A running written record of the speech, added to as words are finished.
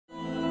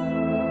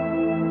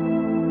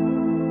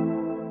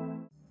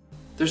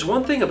There's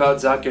one thing about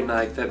Zakir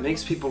Naik that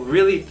makes people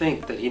really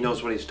think that he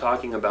knows what he's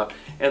talking about,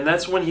 and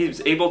that's when he's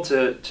able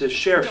to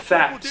share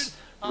facts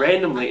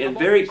randomly and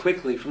very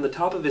quickly from the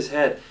top of his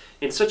head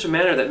in such a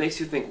manner that makes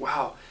you think,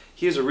 wow,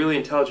 he is a really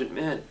intelligent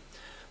man.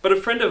 But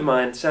a friend of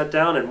mine sat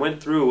down and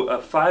went through a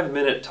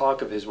 5-minute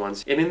talk of his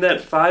once, and in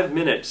that 5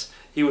 minutes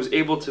he was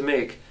able to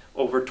make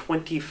over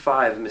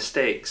 25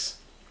 mistakes.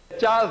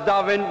 Charles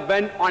Darwin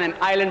went on an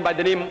island by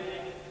the name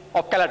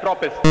of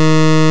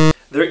Calotropis.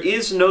 There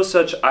is no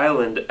such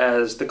island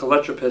as the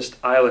Calotropis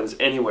Islands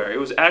anywhere. It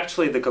was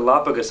actually the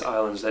Galapagos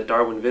Islands that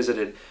Darwin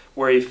visited,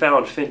 where he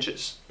found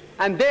finches.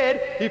 And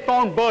there he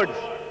found birds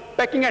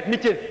pecking at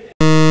niches.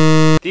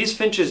 These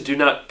finches do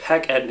not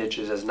peck at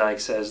niches, as Naik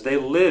says. They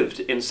lived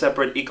in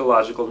separate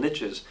ecological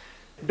niches.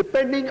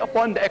 Depending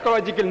upon the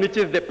ecological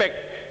niches they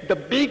pecked, the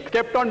beak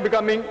kept on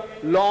becoming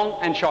long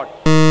and short.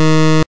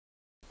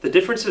 The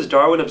differences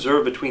Darwin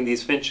observed between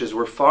these finches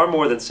were far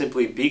more than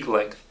simply beak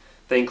length.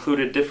 They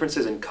included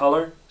differences in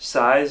color,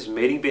 size,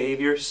 mating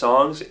behavior,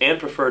 songs, and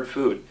preferred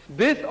food.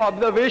 This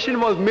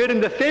observation was made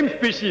in the same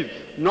species,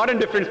 not in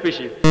different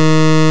species.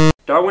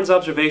 Darwin's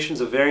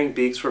observations of varying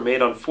beaks were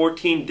made on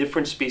 14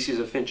 different species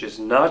of finches,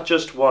 not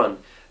just one,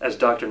 as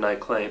Dr. Naik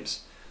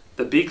claims.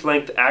 The beak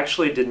length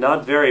actually did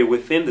not vary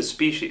within the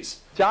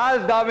species.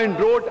 Charles Darwin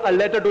wrote a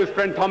letter to his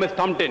friend Thomas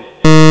Thompson.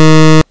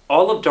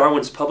 All of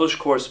Darwin's published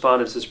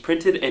correspondence is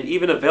printed and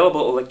even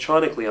available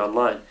electronically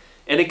online,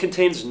 and it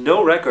contains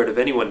no record of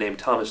anyone named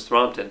Thomas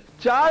Thompson.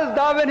 Charles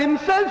Darwin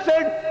himself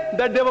said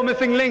that there were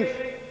missing links.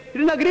 He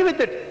didn't agree with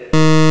it.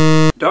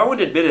 Darwin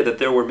admitted that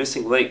there were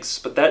missing links,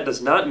 but that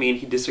does not mean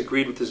he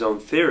disagreed with his own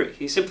theory.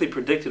 He simply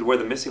predicted where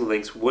the missing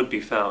links would be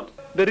found.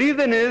 The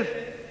reason is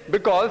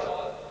because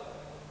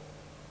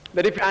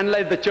that if you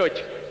analyze the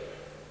church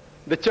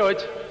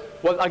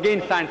was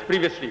against science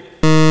previously.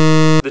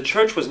 The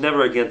church was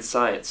never against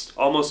science.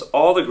 Almost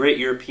all the great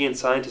European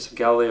scientists of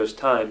Galileo's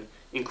time,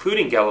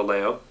 including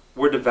Galileo,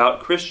 were devout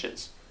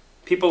Christians.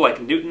 People like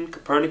Newton,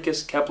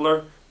 Copernicus,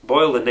 Kepler,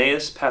 Boyle,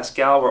 Linnaeus,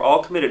 Pascal were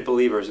all committed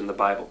believers in the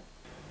Bible.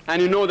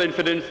 And you know the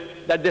incidents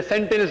that they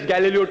sentenced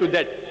Galileo to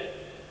death.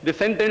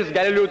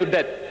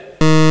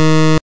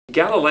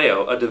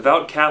 Galileo, a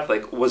devout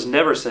Catholic, was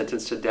never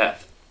sentenced to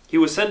death. He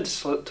was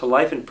sentenced to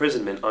life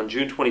imprisonment on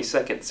June 22,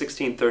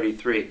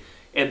 1633,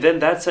 and then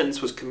that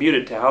sentence was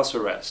commuted to house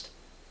arrest.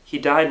 He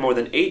died more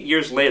than 8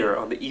 years later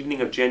on the evening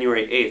of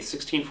January 8,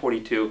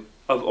 1642,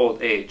 of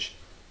old age.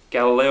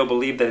 Galileo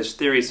believed that his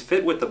theories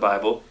fit with the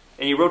Bible,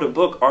 and he wrote a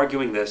book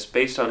arguing this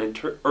based on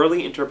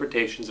early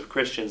interpretations of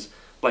Christians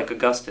like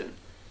Augustine.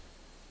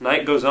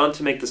 Naik goes on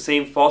to make the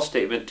same false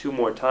statement 2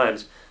 more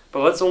times,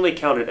 but let's only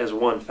count it as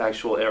one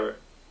factual error.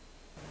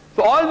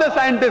 So all the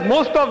scientists,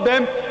 most of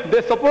them,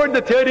 they support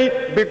the theory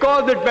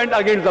because it went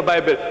against the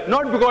Bible,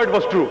 not because it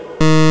was true.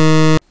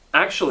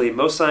 Actually,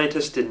 most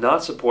scientists did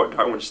not support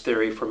Darwin's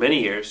theory for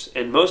many years,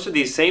 and most of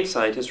these same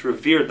scientists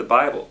revered the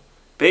Bible.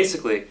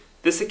 Basically,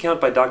 this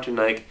account by Dr.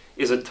 Naik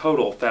is a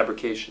total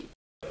fabrication.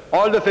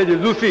 All the sages,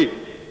 Lucy,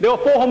 there were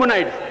 4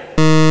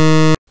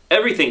 hominids.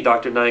 Everything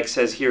Dr. Naik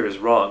says here is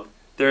wrong.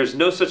 There is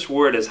no such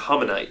word as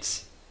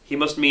hominites. He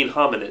must mean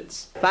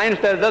hominids. Science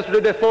tells us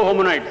today there are 4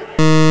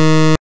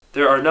 hominids.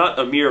 There are not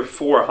a mere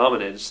 4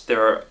 hominids.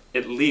 There are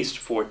at least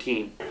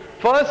 14.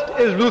 First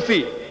is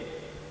Lucy,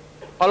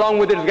 along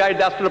with its guide,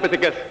 the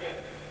Australopithecus.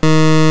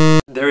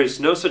 There is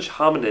no such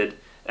hominid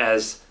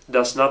as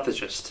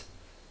Dasnopithecus.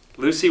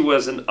 Lucy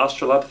was an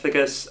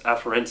Australopithecus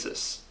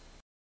afarensis,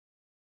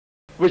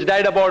 which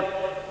died about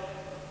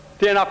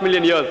 3.5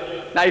 million years,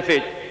 the Ice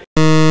Age.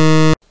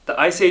 The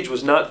Ice Age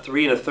was not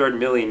 3 1/3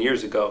 million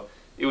years ago.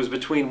 It was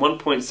between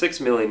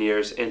 1.6 million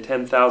years and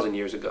 10,000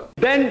 years ago.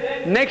 Then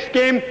next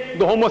came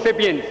the Homo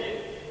sapiens,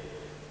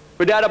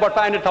 who died about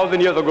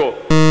 500,000 years ago.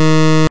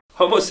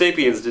 Homo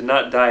sapiens did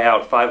not die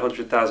out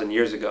 500,000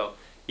 years ago.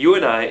 You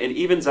and I, and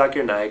even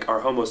Zakir Naik, are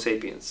Homo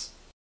sapiens.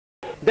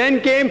 Then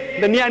came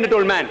the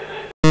Neanderthal man.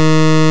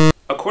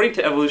 According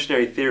to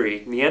evolutionary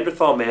theory,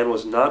 Neanderthal man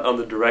was not on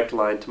the direct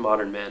line to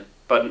modern man,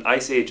 but an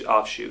Ice Age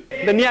offshoot.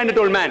 The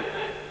Neanderthal man,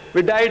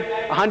 who died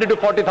 100 to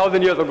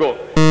 40,000 years ago.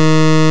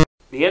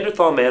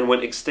 Neanderthal man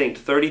went extinct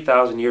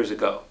 30,000 years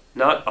ago,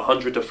 not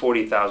 100 to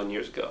 40,000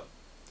 years ago.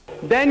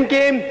 Then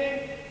came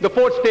the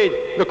 4th stage,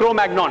 the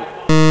Cro-Magnon.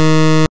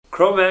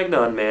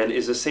 Cro-Magnon man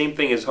is the same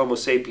thing as Homo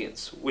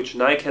sapiens, which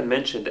Naik had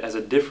mentioned as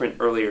a different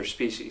earlier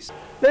species.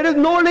 There is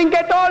no link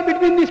at all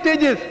between these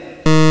stages.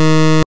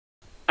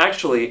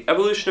 Actually,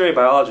 evolutionary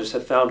biologists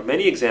have found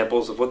many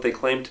examples of what they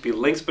claim to be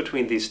links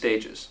between these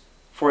stages.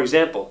 For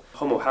example,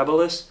 Homo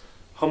habilis,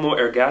 Homo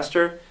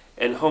ergaster,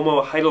 and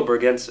Homo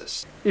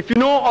heidelbergensis. If you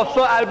know of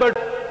Sir Albert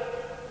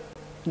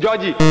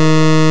Georgi,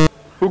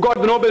 who got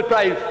the Nobel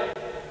Prize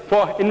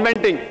for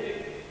inventing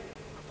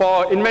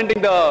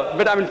the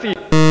vitamin C.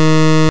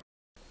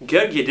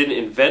 Georgi didn't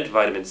invent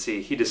vitamin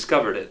C, he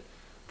discovered it.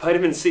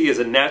 Vitamin C is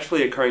a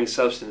naturally occurring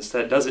substance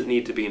that doesn't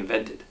need to be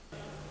invented.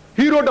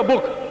 He wrote a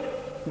book,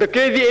 The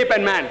Crazy Ape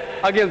and Man,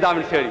 against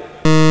Darwin's theory.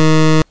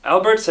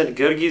 Albert said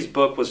Georgi's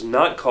book was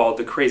not called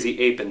The Crazy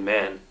Ape and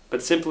Man,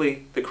 but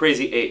simply The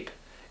Crazy Ape,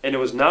 and it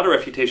was not a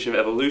refutation of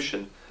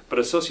evolution, but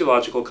a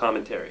sociological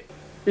commentary.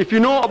 If you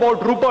know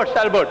about Rupert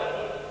Stalbert,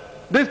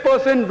 this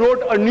person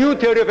wrote a new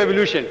theory of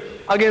evolution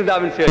against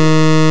Darwin's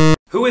theory.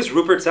 Who is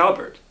Rupert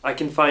Stalbert? I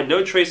can find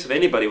no trace of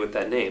anybody with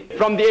that name.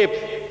 From the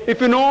apes.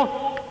 If you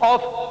know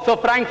of Sir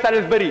Frank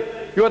Salisbury,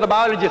 he was a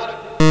biologist.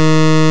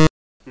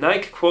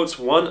 Naik quotes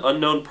one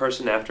unknown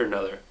person after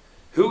another.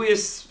 Who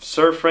is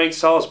Sir Frank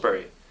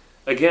Salisbury?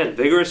 Again,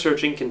 vigorous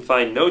searching can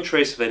find no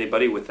trace of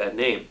anybody with that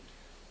name.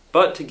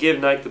 But to give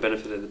Naik the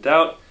benefit of the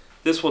doubt,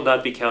 this will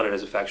not be counted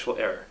as a factual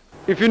error.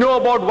 If you know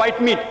about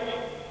Whitemeat,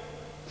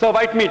 Sir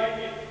Whitemeat.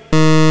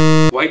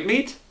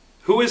 Whitemeat?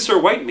 Who is Sir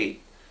Whitemeat?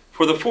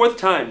 For the fourth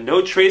time,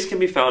 no trace can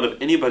be found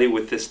of anybody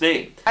with this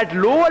name. At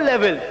lower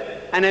levels,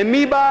 an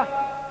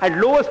amoeba, at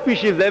lower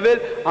species level,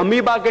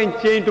 amoeba can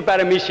change to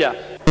paramecia.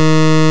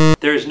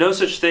 There is no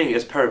such thing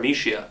as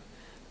paramecia.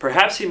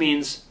 Perhaps he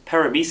means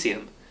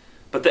paramecium,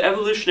 but the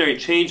evolutionary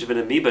change of an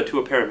amoeba to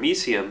a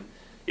paramecium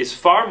is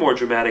far more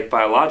dramatic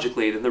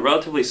biologically than the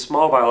relatively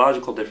small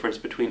biological difference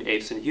between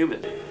apes and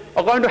humans.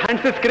 According to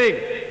Francis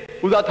Crick,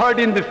 who's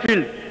authority in this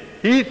field,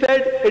 he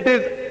said it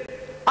is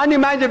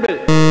unimaginable.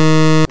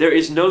 There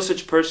is no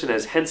such person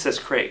as Francis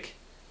Crick.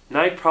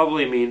 Naik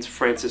probably means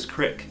Francis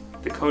Crick,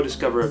 the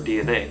co-discoverer of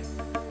DNA.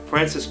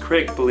 Francis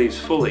Crick believes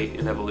fully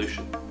in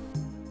evolution.